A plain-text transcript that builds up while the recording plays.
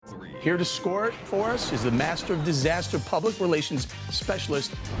Here to score it for us is the Master of Disaster Public Relations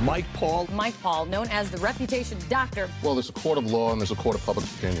Specialist, Mike Paul. Mike Paul, known as the Reputation Doctor. Well, there's a court of law and there's a court of public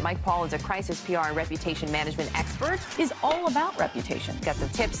opinion. Mike Paul is a crisis PR and reputation management expert. Is all about reputation. Got some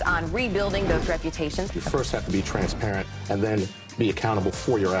tips on rebuilding those reputations. You first have to be transparent and then be accountable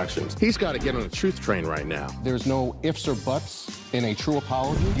for your actions. He's got to get on the truth train right now. There's no ifs or buts in a true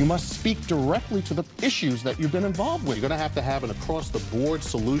apology. You must speak directly to the issues that you've been involved with. You're going to have an across-the-board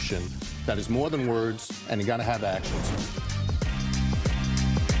solution that is more than words, and you got to have actions.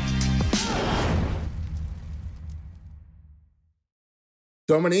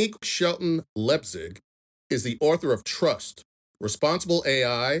 Dominique Shelton-Leipzig is the author of Trust, Responsible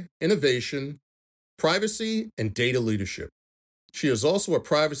AI, Innovation, Privacy, and Data Leadership. She is also a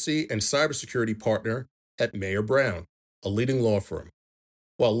privacy and cybersecurity partner at Mayer Brown, a leading law firm.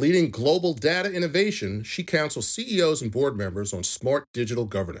 While leading global data innovation, she counsels CEOs and board members on smart digital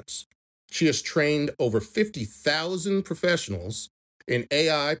governance. She has trained over 50,000 professionals in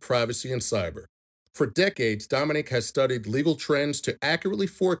AI, privacy, and cyber. For decades, Dominique has studied legal trends to accurately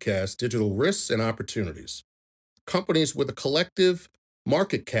forecast digital risks and opportunities. Companies with a collective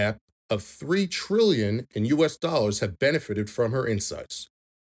market cap of $3 trillion in US dollars have benefited from her insights.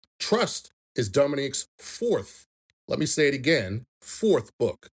 Trust is Dominique's fourth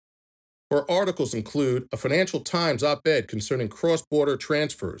book. Her articles include a Financial Times op-ed concerning cross-border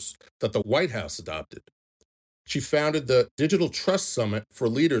transfers that the White House adopted. She founded the Digital Trust Summit for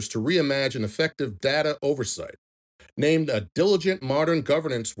leaders to reimagine effective data oversight, named a Diligent Modern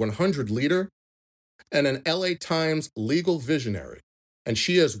Governance 100 leader, and an LA Times legal visionary, and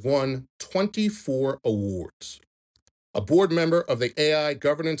she has won 24 awards. A board member of the AI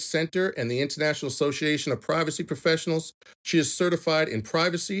Governance Center and the International Association of Privacy Professionals, she is certified in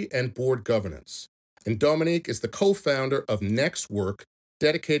privacy and board governance. And Dominique is the co-founder of Next Work,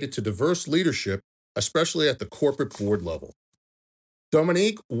 dedicated to diverse leadership, especially at the corporate board level.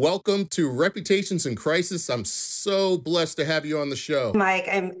 Dominique, welcome to Reputations in Crisis. I'm so blessed to have you on the show. Mike,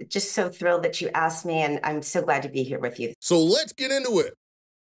 I'm just so thrilled that you asked me, and I'm so glad to be here with you. So let's get into it.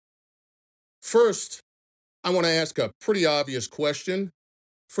 First, I want to ask a pretty obvious question.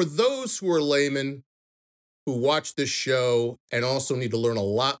 For those who are laymen who watch this show and also need to learn a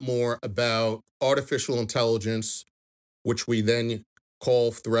lot more about artificial intelligence, which we then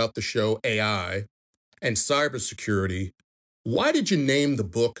call throughout the show AI, and cybersecurity, why did you name the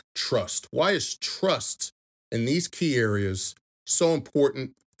book Trust? Why is trust in these key areas so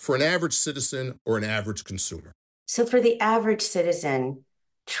important for an average citizen or an average consumer? So for the average citizen,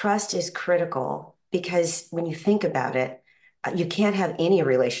 trust is critical because when you think about it, you can't have any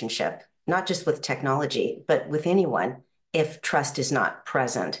relationship, not just with technology, but with anyone, if trust is not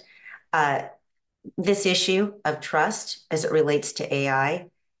present. This issue of trust as it relates to AI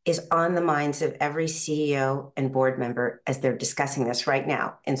is on the minds of every CEO and board member as they're discussing this right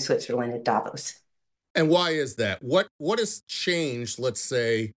now in Switzerland at Davos. And why is that? What has changed, let's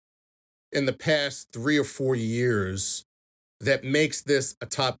say, in the past 3 or 4 years that makes this a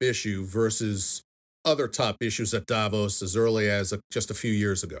top issue versus other top issues at Davos as early as just a few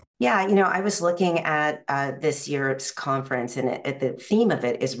years ago? Yeah, I was looking at this year's conference, and the theme of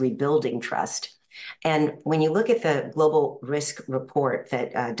it is rebuilding trust. And when you look at the global risk report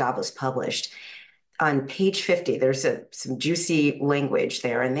that Davos published, on page 50, there's some juicy language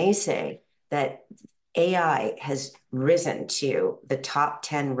there, and they say that AI has risen to the top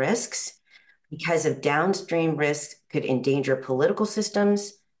 10 risks because of downstream risks could endanger political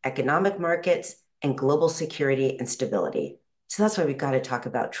systems, economic markets, and global security and stability. So that's why we've got to talk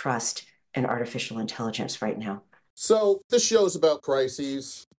about trust and artificial intelligence right now. So this show's about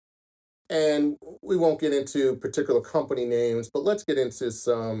crises, and we won't get into particular company names, but let's get into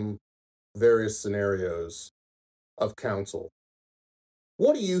some various scenarios of counsel.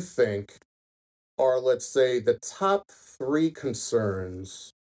 What do you think are, let's say, the top 3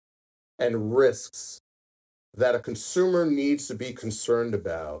 concerns and risks that a consumer needs to be concerned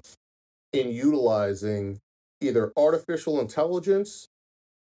about in utilizing either artificial intelligence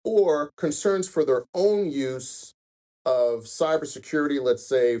or concerns for their own use of cybersecurity, let's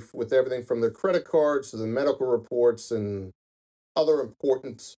say, with everything from their credit cards to the medical reports and other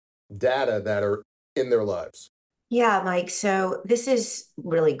important data that are in their lives? Yeah, Mike. So this is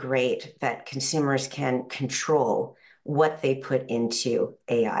really great that consumers can control what they put into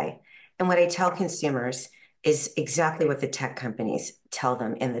AI. And what I tell consumers is exactly what the tech companies tell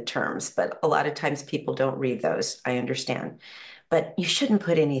them in the terms. But a lot of times people don't read those. I understand. But you shouldn't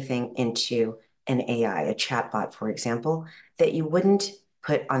put anything into an AI, a chatbot, for example, that you wouldn't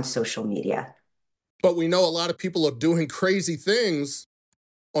put on social media. But we know a lot of people are doing crazy things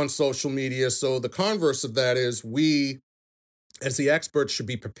on social media. So the converse of that is we, as the experts, should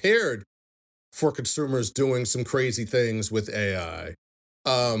be prepared for consumers doing some crazy things with AI.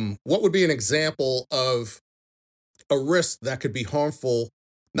 What would be an example of a risk that could be harmful,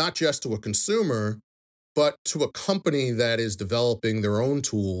 not just to a consumer, but to a company that is developing their own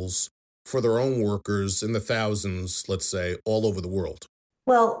tools for their own workers in the thousands, let's say, all over the world?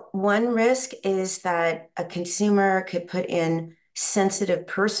 Well, one risk is that a consumer could put in sensitive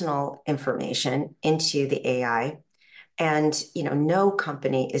personal information into the AI, and no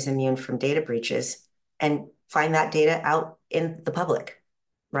company is immune from data breaches, and find that data out in the public,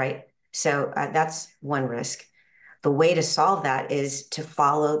 right? So that's one risk. The way to solve that is to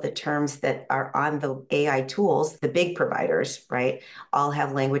follow the terms that are on the AI tools. The big providers, right, all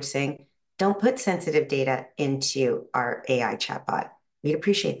have language saying, don't put sensitive data into our AI chatbot. We'd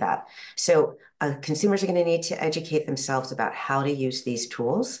appreciate that. So consumers are going to need to educate themselves about how to use these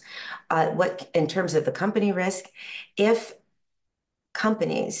tools. What, in terms of the company risk, if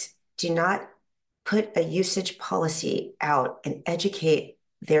companies do not put a usage policy out and educate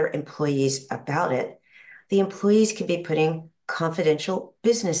their employees about it, the employees could be putting confidential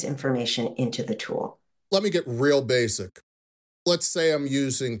business information into the tool. Let me get real basic. Let's say I'm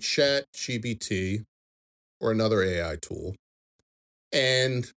using ChatGPT or another AI tool,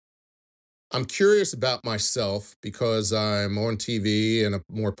 and I'm curious about myself because I'm on TV and a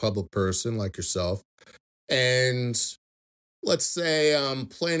more public person like yourself. And let's say I'm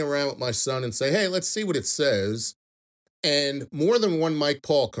playing around with my son and say, hey, let's see what it says. And more than one Mike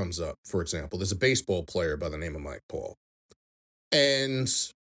Paul comes up, for example. There's a baseball player by the name of Mike Paul. And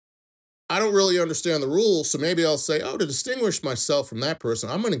I don't really understand the rules, so maybe I'll say, to distinguish myself from that person,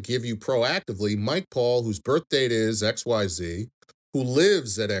 I'm going to give you proactively Mike Paul, whose birth date is XYZ, who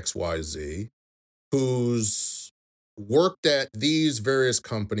lives at XYZ, who's worked at these various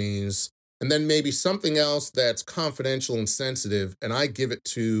companies, and then maybe something else that's confidential and sensitive, and I give it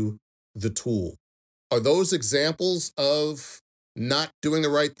to the tool. Are those examples of not doing the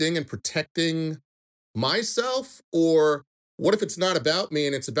right thing and protecting myself? Or what if it's not about me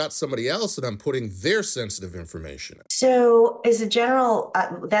and it's about somebody else and I'm putting their sensitive information in? So as a general,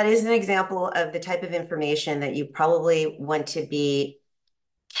 that is an example of the type of information that you probably want to be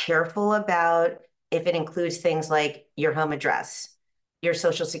careful about if it includes things like your home address, your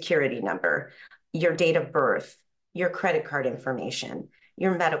social security number, your date of birth, your credit card information,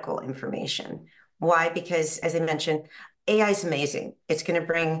 your medical information. Why? Because, as I mentioned, AI is amazing. It's going to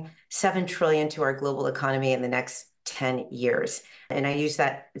bring $7 trillion to our global economy in the next 10 years. And I use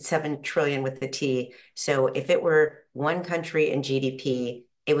that 7 trillion with the T. So if it were one country in GDP,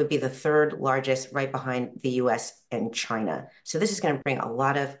 it would be the third largest, right behind the US and China. So this is going to bring a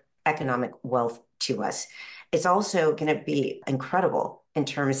lot of economic wealth to us. It's also going to be incredible in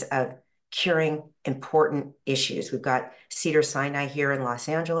terms of curing important issues. We've got Cedars-Sinai here in Los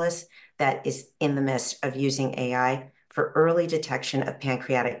Angeles that is in the midst of using AI for early detection of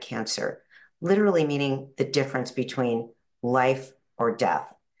pancreatic cancer, literally meaning the difference between life or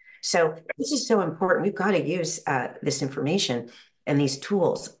death. So this is so important. We've got to use this information and these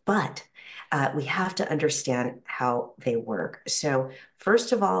tools, but we have to understand how they work. So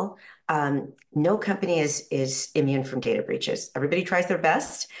first of all, no company is immune from data breaches. Everybody tries their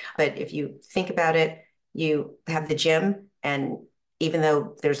best, but if you think about it, you have the gym, and even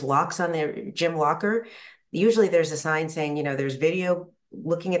though there's locks on their gym locker, usually there's a sign saying, there's video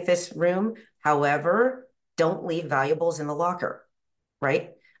looking at this room. However, don't leave valuables in the locker,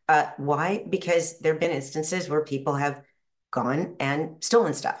 right? Why? Because there have been instances where people have gone and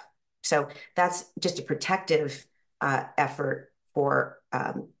stolen stuff. So that's just a protective effort for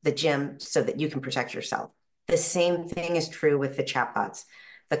the gym so that you can protect yourself. The same thing is true with the chatbots.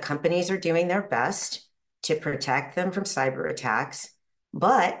 The companies are doing their best to protect them from cyber attacks,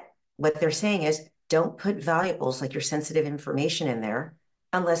 but what they're saying is don't put valuables like your sensitive information in there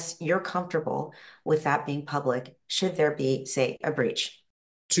unless you're comfortable with that being public, should there be, say, a breach.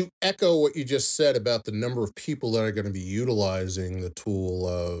 To echo what you just said about the number of people that are going to be utilizing the tool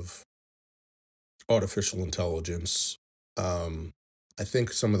of artificial intelligence, I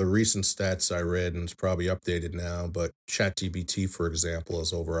think some of the recent stats I read, and it's probably updated now, but ChatGPT, for example,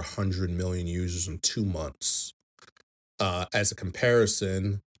 has over 100 million users in 2 months. As a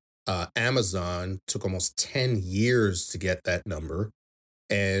comparison, Amazon took almost 10 years to get that number.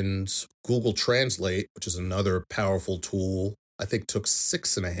 And Google Translate, which is another powerful tool, I think took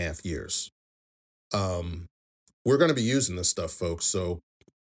 6.5 years. We're going to be using this stuff, folks. So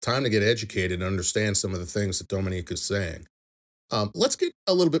time to get educated and understand some of the things that Dominique is saying. Let's get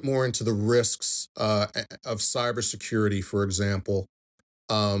a little bit more into the risks of cybersecurity, for example.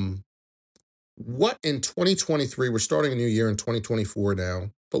 What in 2023, we're starting a new year in 2024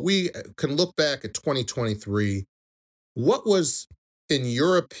 now, but we can look back at 2023. What was, in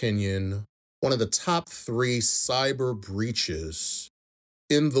your opinion, one of the top 3 cyber breaches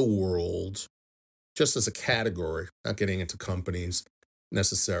in the world, just as a category, not getting into companies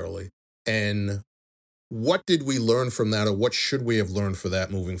necessarily? And what did we learn from that, or what should we have learned for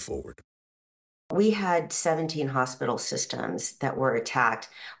that moving forward? We had 17 hospital systems that were attacked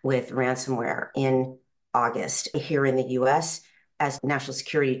with ransomware in August here in the US as national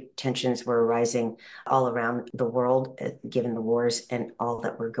security tensions were rising all around the world, given the wars and all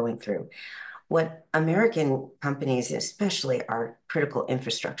that we're going through. What American companies, especially our critical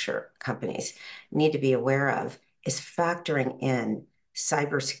infrastructure companies, need to be aware of is factoring in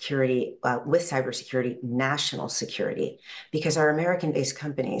cybersecurity, with cybersecurity, national security, because our American-based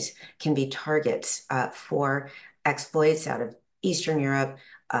companies can be targets for exploits out of Eastern Europe,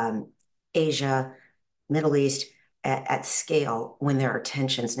 Asia, Middle East at scale when there are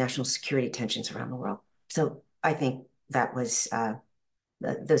tensions, national security tensions around the world. So I think that was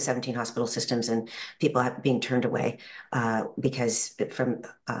those 17 hospital systems and people being turned away because from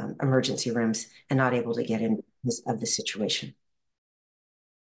emergency rooms and not able to get in of the situation.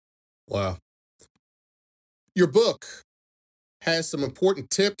 Wow. Your book has some important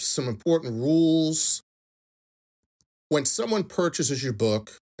tips, some important rules. When someone purchases your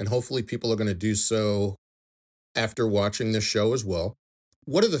book, and hopefully people are going to do so after watching this show as well,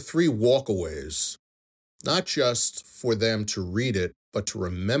 what are the 3 walkaways, not just for them to read it, but to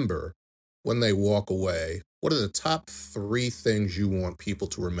remember when they walk away? What are the top 3 things you want people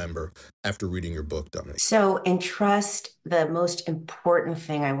to remember after reading your book, Dominique? So in trust, the most important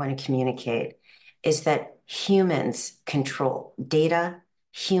thing I want to communicate is that humans control data,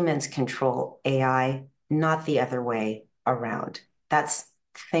 humans control AI, not the other way around. That's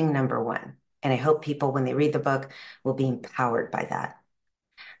thing number 1. And I hope people, when they read the book, will be empowered by that.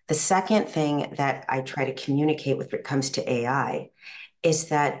 The second thing that I try to communicate when it comes to AI is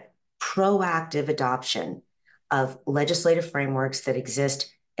that proactive adoption of legislative frameworks that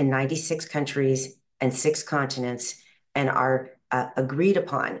exist in 96 countries and 6 continents and are agreed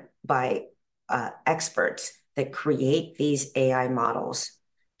upon by experts that create these AI models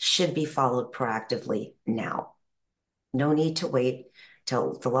should be followed proactively now. No need to wait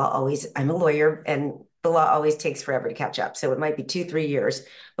till the law always, I'm a lawyer, and the law always takes forever to catch up. So it might be 2-3 years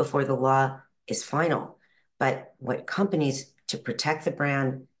before the law is final. But what companies, to protect the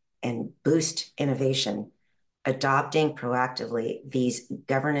brand and boost innovation, adopting proactively these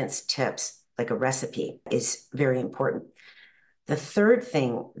governance tips like a recipe is very important. The third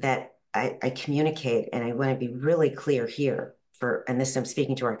thing that I communicate, and I want to be really clear here and this I'm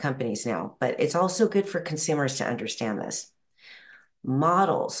speaking to our companies now, but it's also good for consumers to understand this.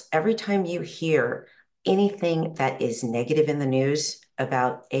 Models, every time you hear anything that is negative in the news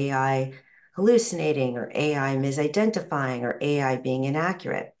about AI hallucinating or AI misidentifying or AI being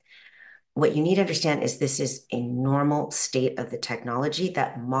inaccurate, what you need to understand is this is a normal state of the technology,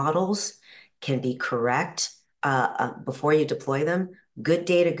 that models can be correct before you deploy them. Good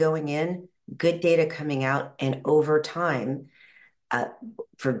data going in, good data coming out, and over time,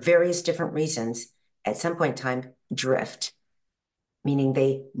 for various different reasons, at some point in time, drift, meaning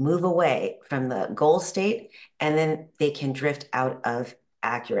they move away from the goal state and then they can drift out of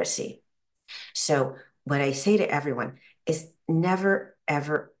accuracy. So what I say to everyone is never,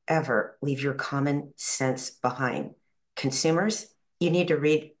 ever, ever leave your common sense behind. Consumers, you need to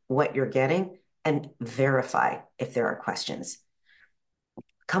read what you're getting and verify if there are questions.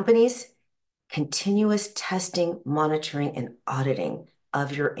 Companies, continuous testing, monitoring, and auditing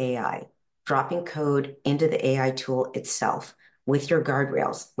of your AI, dropping code into the AI tool itself with your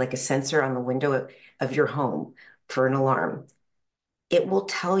guardrails, like a sensor on the window of your home for an alarm. It will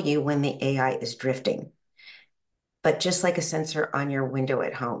tell you when the AI is drifting, but just like a sensor on your window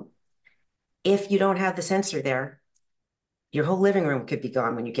at home. If you don't have the sensor there, your whole living room could be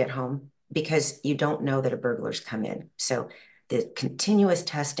gone when you get home because you don't know that a burglar's come in. So the continuous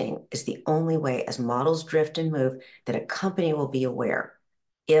testing is the only way, as models drift and move, that a company will be aware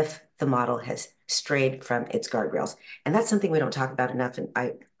if the model has strayed from its guardrails. And that's something we don't talk about enough, and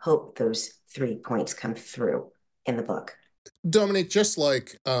I hope those 3 points come through in the book. Dominique, just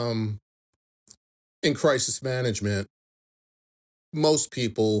like in crisis management, most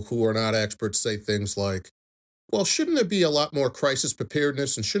people who are not experts say things like, well, shouldn't there be a lot more crisis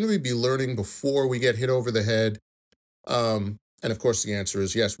preparedness, and shouldn't we be learning before we get hit over the head? And of course, the answer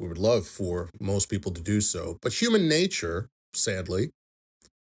is yes, we would love for most people to do so. But human nature, sadly,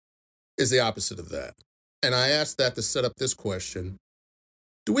 is the opposite of that. And I asked that to set up this question.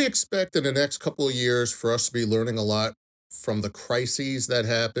 Do we expect in the next couple of years for us to be learning a lot from the crises that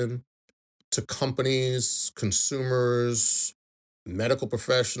happen to companies, consumers, medical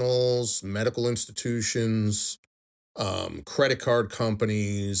professionals, medical institutions, credit card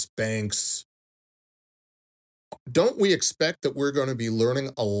companies, banks? Don't we expect that we're going to be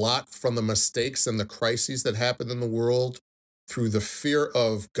learning a lot from the mistakes and the crises that happened in the world through the fear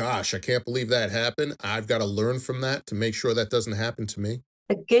of, gosh, I can't believe that happened. I've got to learn from that to make sure that doesn't happen to me?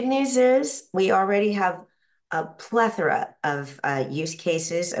 The good news is we already have a plethora of use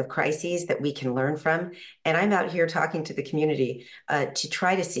cases of crises that we can learn from. And I'm out here talking to the community to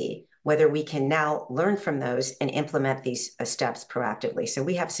try to see whether we can now learn from those and implement these steps proactively. So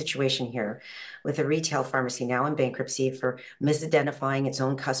we have a situation here with a retail pharmacy now in bankruptcy for misidentifying its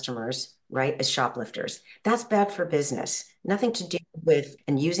own customers, right, as shoplifters. That's bad for business. Nothing to do with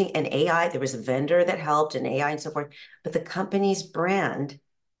and using an AI. There was a vendor that helped, an AI and so forth, but the company's brand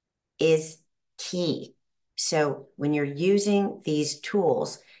is key. So when you're using these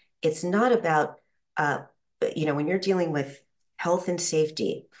tools, it's not about, when you're dealing with health and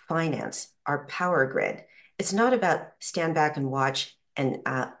safety, finance, our power grid, it's not about stand back and watch and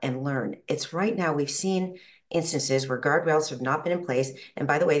learn. It's right now we've seen instances where guardrails have not been in place. And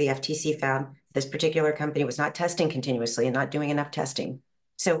by the way, the FTC found this particular company was not testing continuously and not doing enough testing.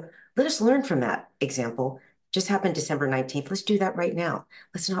 So let us learn from that example. Just happened December 19th. Let's do that right now.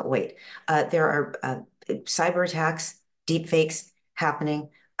 Let's not wait. There are cyber attacks, deep fakes happening,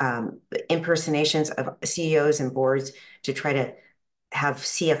 impersonations of CEOs and boards to try to have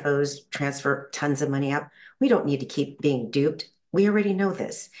CFOs transfer tons of money out. We don't need to keep being duped. We already know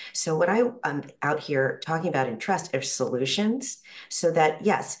this. So what I'm out here talking about in trust are solutions so that,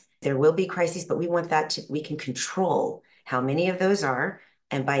 yes, there will be crises, but we want we can control how many of those are.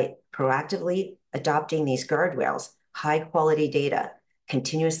 And by proactively adopting these guardrails, high quality data,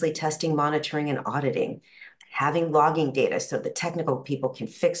 continuously testing, monitoring, and auditing, having logging data so the technical people can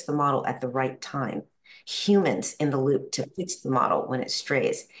fix the model at the right time, humans in the loop to fix the model when it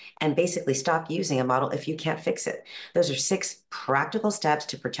strays, and basically stop using a model if you can't fix it. Those are 6 practical steps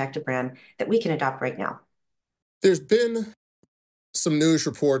to protect a brand that we can adopt right now. There's been some news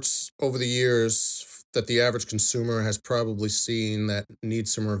reports over the years that the average consumer has probably seen that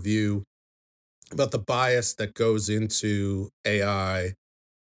needs some review about the bias that goes into AI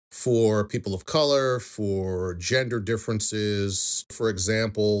for people of color, for gender differences. For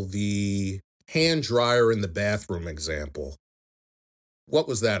example, the hand dryer in the bathroom example. What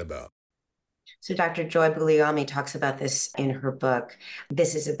was that about? So Dr. Joy Bugliami talks about this in her book.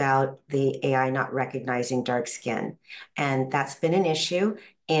 This is about the AI not recognizing dark skin. And that's been an issue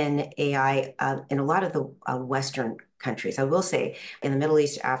in AI in a lot of the Western countries. I will say in the Middle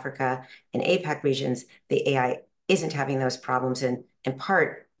East, Africa, and APAC regions, the AI isn't having those problems. And in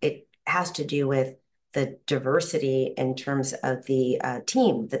part, it has to do with the diversity in terms of the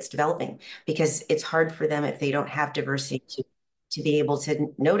team that's developing, because it's hard for them if they don't have diversity to be able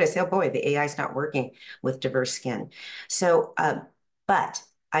to notice, oh boy, the AI is not working with diverse skin. So, but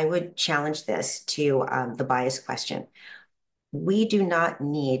I would challenge this to the bias question. We do not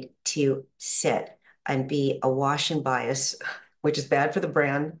need to sit and be awash in bias, which is bad for the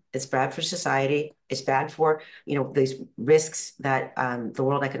brand. It's bad for society. It's bad for, these risks that the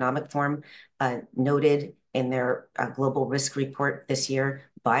World Economic Forum noted in their global risk report this year.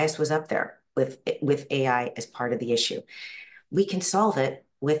 Bias was up there with AI as part of the issue. We can solve it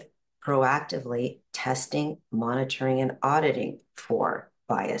with proactively testing, monitoring, and auditing for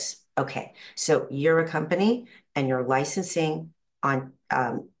bias. Okay, so you're a company and you're licensing on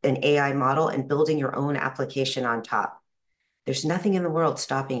an AI model and building your own application on top. There's nothing in the world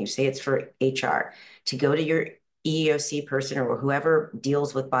stopping you, say it's for HR, to go to your EEOC person or whoever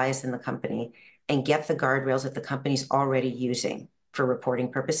deals with bias in the company and get the guardrails that the company's already using for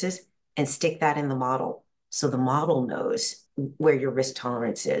reporting purposes and stick that in the model. So the model knows where your risk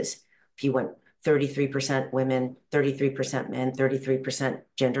tolerance is. If you want 33% women, 33% men, 33%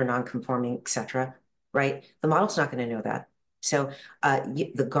 gender nonconforming, et cetera, right? The model's not going to know that. So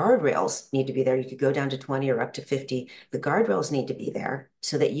the guardrails need to be there. You could go down to 20 or up to 50. The guardrails need to be there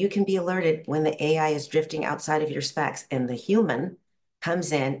so that you can be alerted when the AI is drifting outside of your specs and the human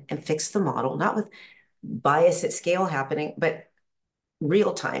comes in and fixes the model, not with bias at scale happening, but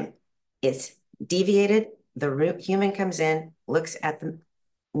real time. It's deviated. The human comes in, looks at the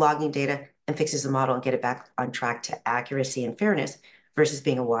logging data and fixes the model and get it back on track to accuracy and fairness versus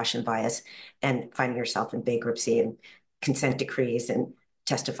being awash in bias and finding yourself in bankruptcy and consent decrees and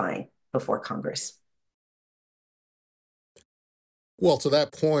testifying before Congress. Well, to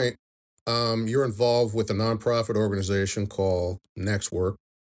that point, you're involved with a nonprofit organization called NextWork.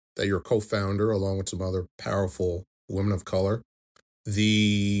 that you're a co-founder along with some other powerful women of color.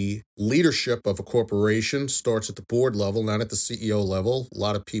 The leadership of a corporation starts at the board level, not at the CEO level. A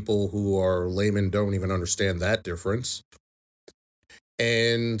lot of people who are laymen don't even understand that difference.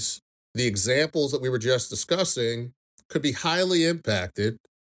 And the examples that we were just discussing could be highly impacted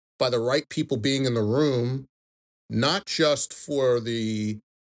by the right people being in the room, not just for the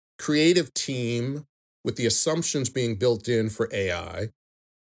creative team with the assumptions being built in for AI,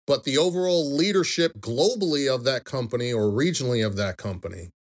 but the overall leadership globally of that company or regionally of that company,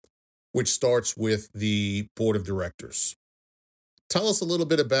 which starts with the board of directors. Tell us a little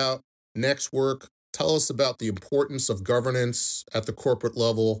bit about NextWork. Tell us about the importance of governance at the corporate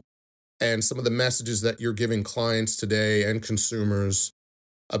level and some of the messages that you're giving clients today and consumers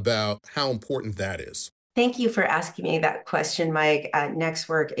about how important that is. Thank you for asking me that question, Mike.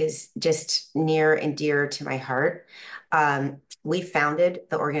 NextWork is just near and dear to my heart. We founded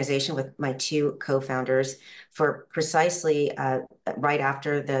the organization with my two co-founders for precisely right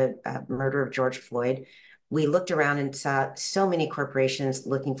after the murder of George Floyd. We looked around and saw so many corporations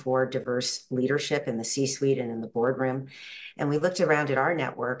looking for diverse leadership in the C-suite and in the boardroom. And we looked around at our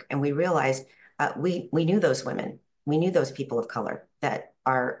network and we realized we knew those women. We knew those people of color that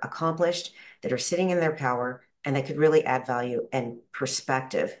are accomplished, that are sitting in their power, and that could really add value and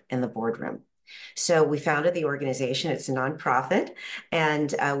perspective in the boardroom. So we founded the organization. It's a nonprofit,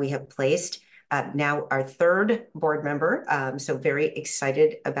 and we have placed now our third board member. So very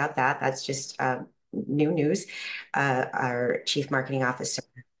excited about that. That's just new news. Our chief marketing officer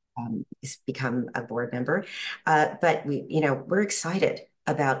has become a board member. But we're excited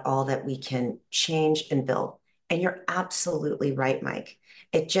about all that we can change and build. And you're absolutely right, Mike.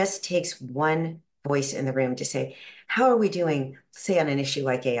 It just takes one voice in the room to say, how are we doing, say, on an issue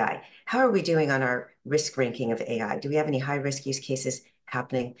like AI? How are we doing on our risk ranking of AI? Do we have any high-risk use cases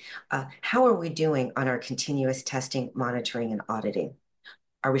happening? How are we doing on our continuous testing, monitoring, and auditing?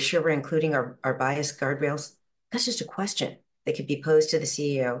 Are we sure we're including our bias guardrails? That's just a question that could be posed to the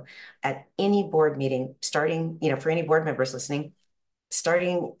CEO at any board meeting, starting, for any board members listening,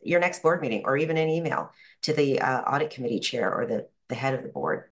 starting your next board meeting, or even an email to the audit committee chair or the head of the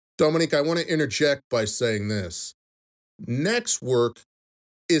board. Dominique, I want to interject by saying this. NextWork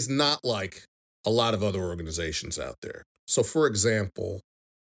is not like a lot of other organizations out there. So, for example,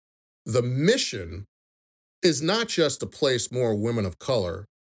 the mission is not just to place more women of color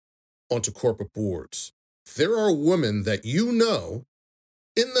onto corporate boards. There are women that you know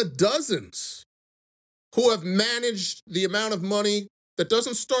in the dozens who have managed the amount of money that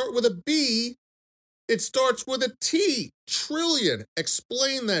doesn't start with a B, it starts with a T, trillion.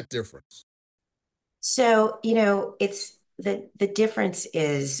 Explain that difference. So, it's the difference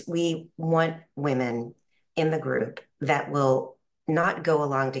is we want women in the group that will not go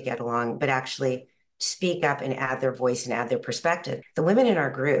along to get along, but actually speak up and add their voice and add their perspective. The women in our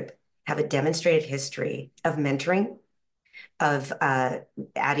group have a demonstrated history of mentoring, of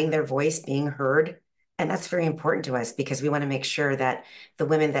adding their voice, being heard. And that's very important to us because we want to make sure that the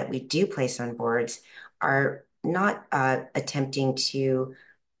women that we do place on boards are not attempting to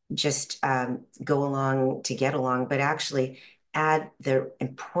just go along to get along, but actually add their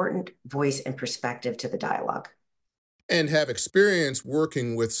important voice and perspective to the dialogue. And have experience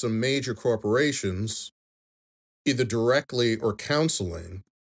working with some major corporations, either directly or counseling,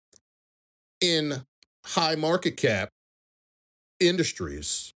 in high market cap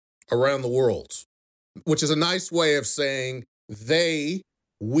industries around the world, which is a nice way of saying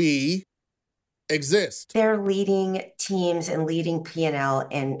we exist. They're leading teams and leading P&L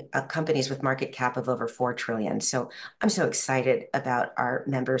in companies with market cap of over $4 trillion. So I'm so excited about our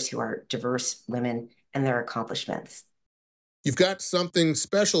members who are diverse women and their accomplishments. You've got something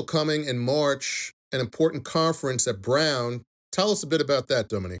special coming in March, an important conference at Brown. Tell us a bit about that,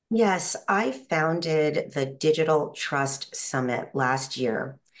 Dominique. Yes, I founded the Digital Trust Summit last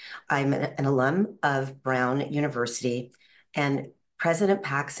year. I'm an alum of Brown University, and President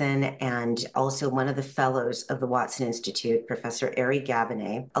Paxson and also one of the fellows of the Watson Institute, Professor Ari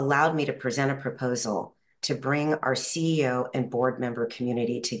Gabinet, allowed me to present a proposal to bring our CEO and board member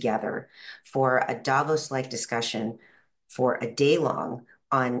community together for a Davos-like discussion for a day long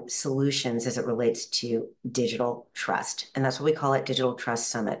on solutions as it relates to digital trust. And that's what we call it, Digital Trust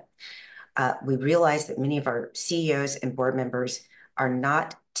Summit. We realize that many of our CEOs and board members are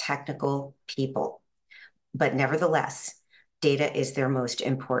not technical people, but nevertheless, data is their most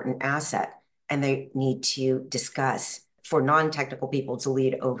important asset, and they need to discuss for non-technical people to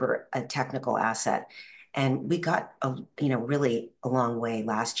lead over a technical asset. And we got really a long way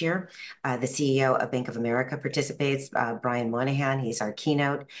last year. The CEO of Bank of America participates, Brian Moynihan. He's our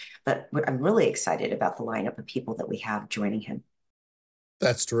keynote. But I'm really excited about the lineup of people that we have joining him.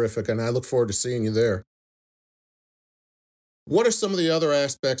 That's terrific, and I look forward to seeing you there. What are some of the other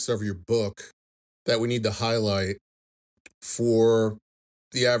aspects of your book that we need to highlight for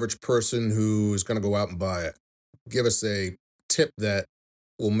the average person who is going to go out and buy it? Give us a tip that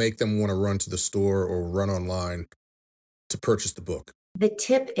will make them want to run to the store or run online to purchase the book. The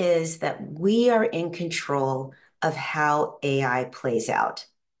tip is that we are in control of how AI plays out,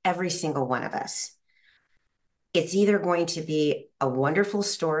 every single one of us. It's either going to be a wonderful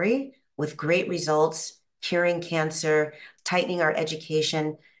story with great results, curing cancer, tightening our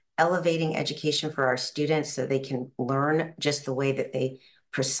education, elevating education for our students so they can learn just the way that they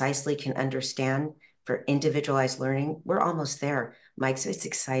precisely can understand for individualized learning. We're almost there, Mike, so it's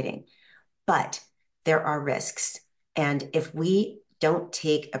exciting. But there are risks. And if we don't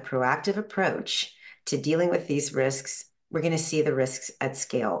take a proactive approach to dealing with these risks, we're going to see the risks at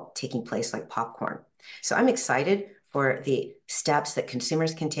scale taking place like popcorn. So I'm excited for the steps that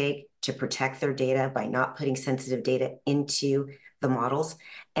consumers can take to protect their data by not putting sensitive data into the models.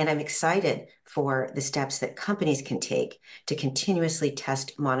 And I'm excited for the steps that companies can take to continuously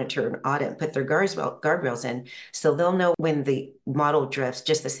test, monitor, and audit, and put their guardrails in so they'll know when the model drifts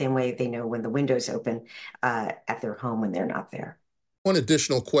just the same way they know when the window's open at their home when they're not there. One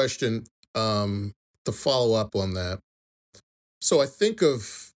additional question to follow up on that. So I think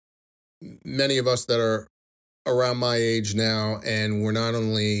of many of us that are around my age now, and we're not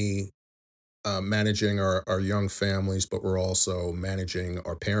only managing our young families, but we're also managing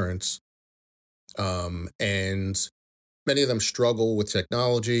our parents. And many of them struggle with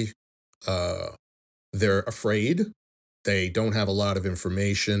technology. They're afraid. They don't have a lot of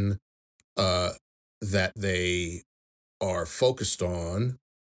information that they are focused on,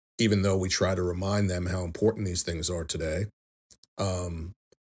 even though we try to remind them how important these things are today.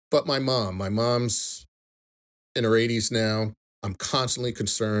 But my mom's in her 80s now. I'm constantly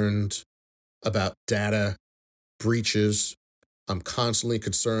concerned about data breaches. I'm constantly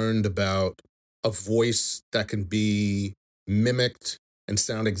concerned about a voice that can be mimicked and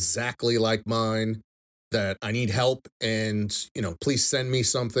sound exactly like mine, that I need help and, please send me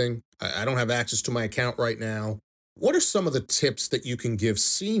something. I don't have access to my account right now. What are some of the tips that you can give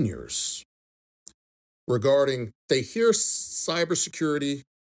seniors regarding, they hear cybersecurity,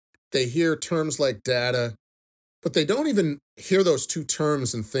 they hear terms like data, but they don't even hear those two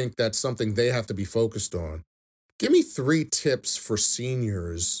terms and think that's something they have to be focused on. Give me 3 tips for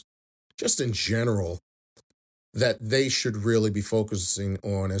seniors, just in general, that they should really be focusing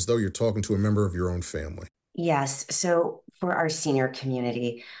on as though you're talking to a member of your own family. Yes. So for our senior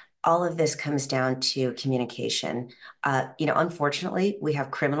community, all of this comes down to communication. Unfortunately, we have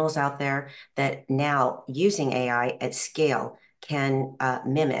criminals out there that now using AI at scale can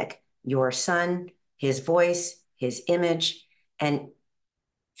mimic your son, his voice, his image, and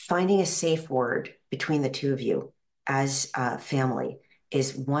finding a safe word between the two of you as a family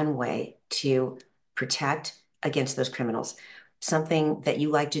is one way to protect against those criminals. Something that you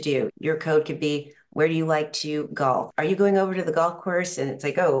like to do. Your code could be, where do you like to golf? Are you going over to the golf course? And it's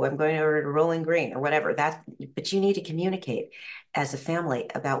like, oh, I'm going over to Rolling Green or whatever. But you need to communicate as a family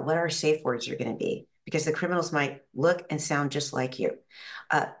about what our safe words are going to be, because the criminals might look and sound just like you.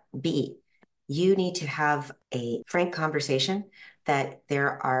 B, you need to have a frank conversation that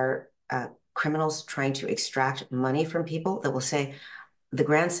there are criminals trying to extract money from people that will say, the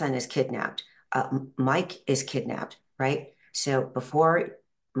grandson is kidnapped. Mike is kidnapped, right? So before,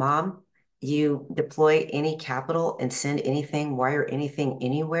 Mom, you deploy any capital and send anything, wire anything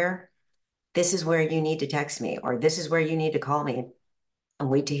anywhere, this is where you need to text me, or this is where you need to call me and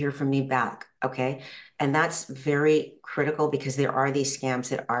wait to hear from me back, okay? And that's very critical because there are these scams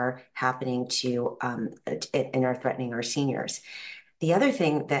that are happening to and are threatening our seniors. The other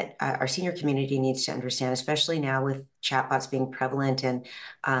thing that our senior community needs to understand, especially now with chatbots being prevalent and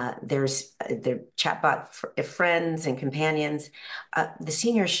there's the chatbot friends and companions, the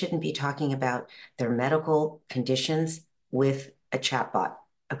seniors shouldn't be talking about their medical conditions with a chatbot.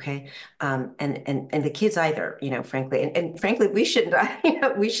 Okay. And the kids either, frankly, and frankly, we shouldn't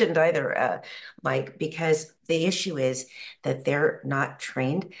either, Mike, because the issue is that they're not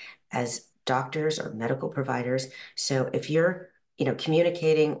trained as doctors or medical providers. So if you're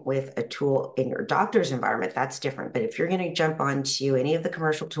communicating with a tool in your doctor's environment, that's different. But if you're going to jump onto any of the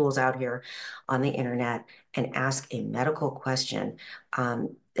commercial tools out here on the internet and ask a medical question,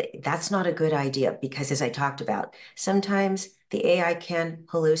 that's not a good idea because, as I talked about, sometimes the AI can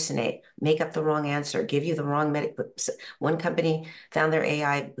hallucinate, make up the wrong answer, give you the wrong One company found their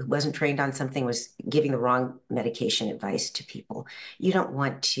AI who wasn't trained on something was giving the wrong medication advice to people. You don't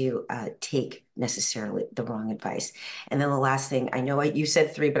want to take necessarily the wrong advice. And then the last thing, I know you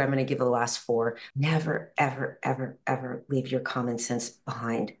said 3, but I'm going to give the last 4. Never, ever, ever, ever leave your common sense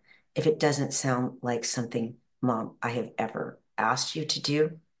behind. If it doesn't sound like something, Mom, I have ever asked you to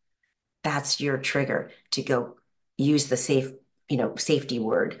do, that's your trigger to go use the safety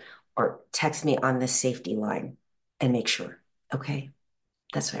word or text me on this safety line and make sure. Okay.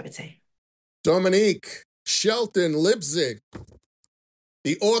 That's what I would say. Dominique Shelton Leipzig,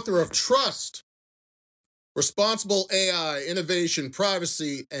 the author of Trust, Responsible AI, Innovation,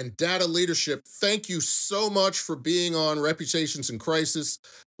 Privacy, and Data Leadership. Thank you so much for being on Reputations in Crisis.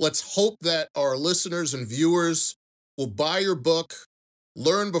 Let's hope that our listeners and viewers will buy your book,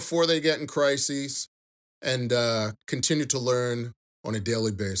 learn before they get in crises, and continue to learn on a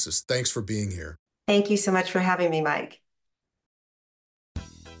daily basis. Thanks for being here. Thank you so much for having me, Mike.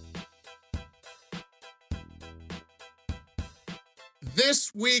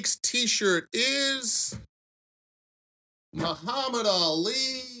 This week's t-shirt is Muhammad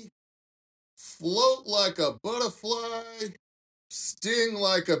Ali, float like a butterfly, sting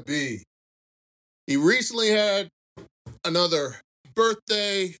like a bee. He recently had another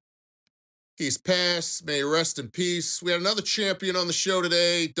birthday. He's passed. May he rest in peace. We had another champion on the show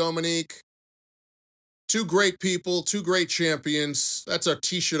today, Dominique. 2 great people, 2 great champions. That's our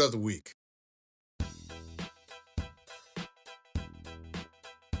t-shirt of the week.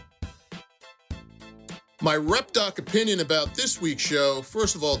 My Rep Doc opinion about this week's show.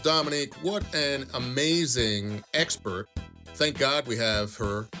 First of all, Dominique, what an amazing expert. Thank God we have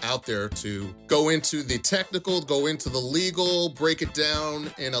her out there to go into the technical, go into the legal, break it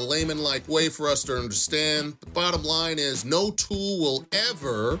down in a layman-like way for us to understand. The bottom line is no tool will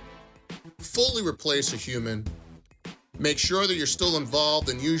ever fully replace a human. Make sure that you're still involved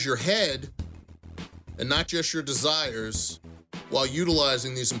and use your head and not just your desires while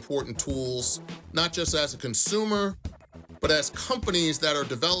utilizing these important tools, not just as a consumer, but as companies that are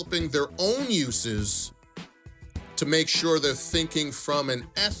developing their own uses to make sure they're thinking from an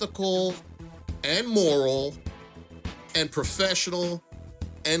ethical and moral and professional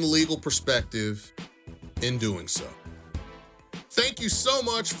and legal perspective in doing so. Thank you so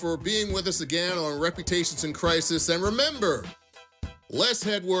much for being with us again on Reputations in Crisis. And remember, less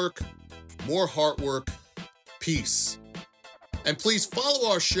head work, more heart work, peace. And please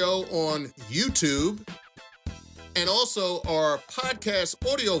follow our show on YouTube and also our podcast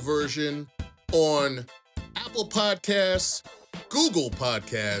audio version on Apple Podcasts, Google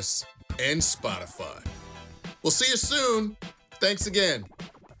Podcasts, and Spotify. We'll see you soon. Thanks again.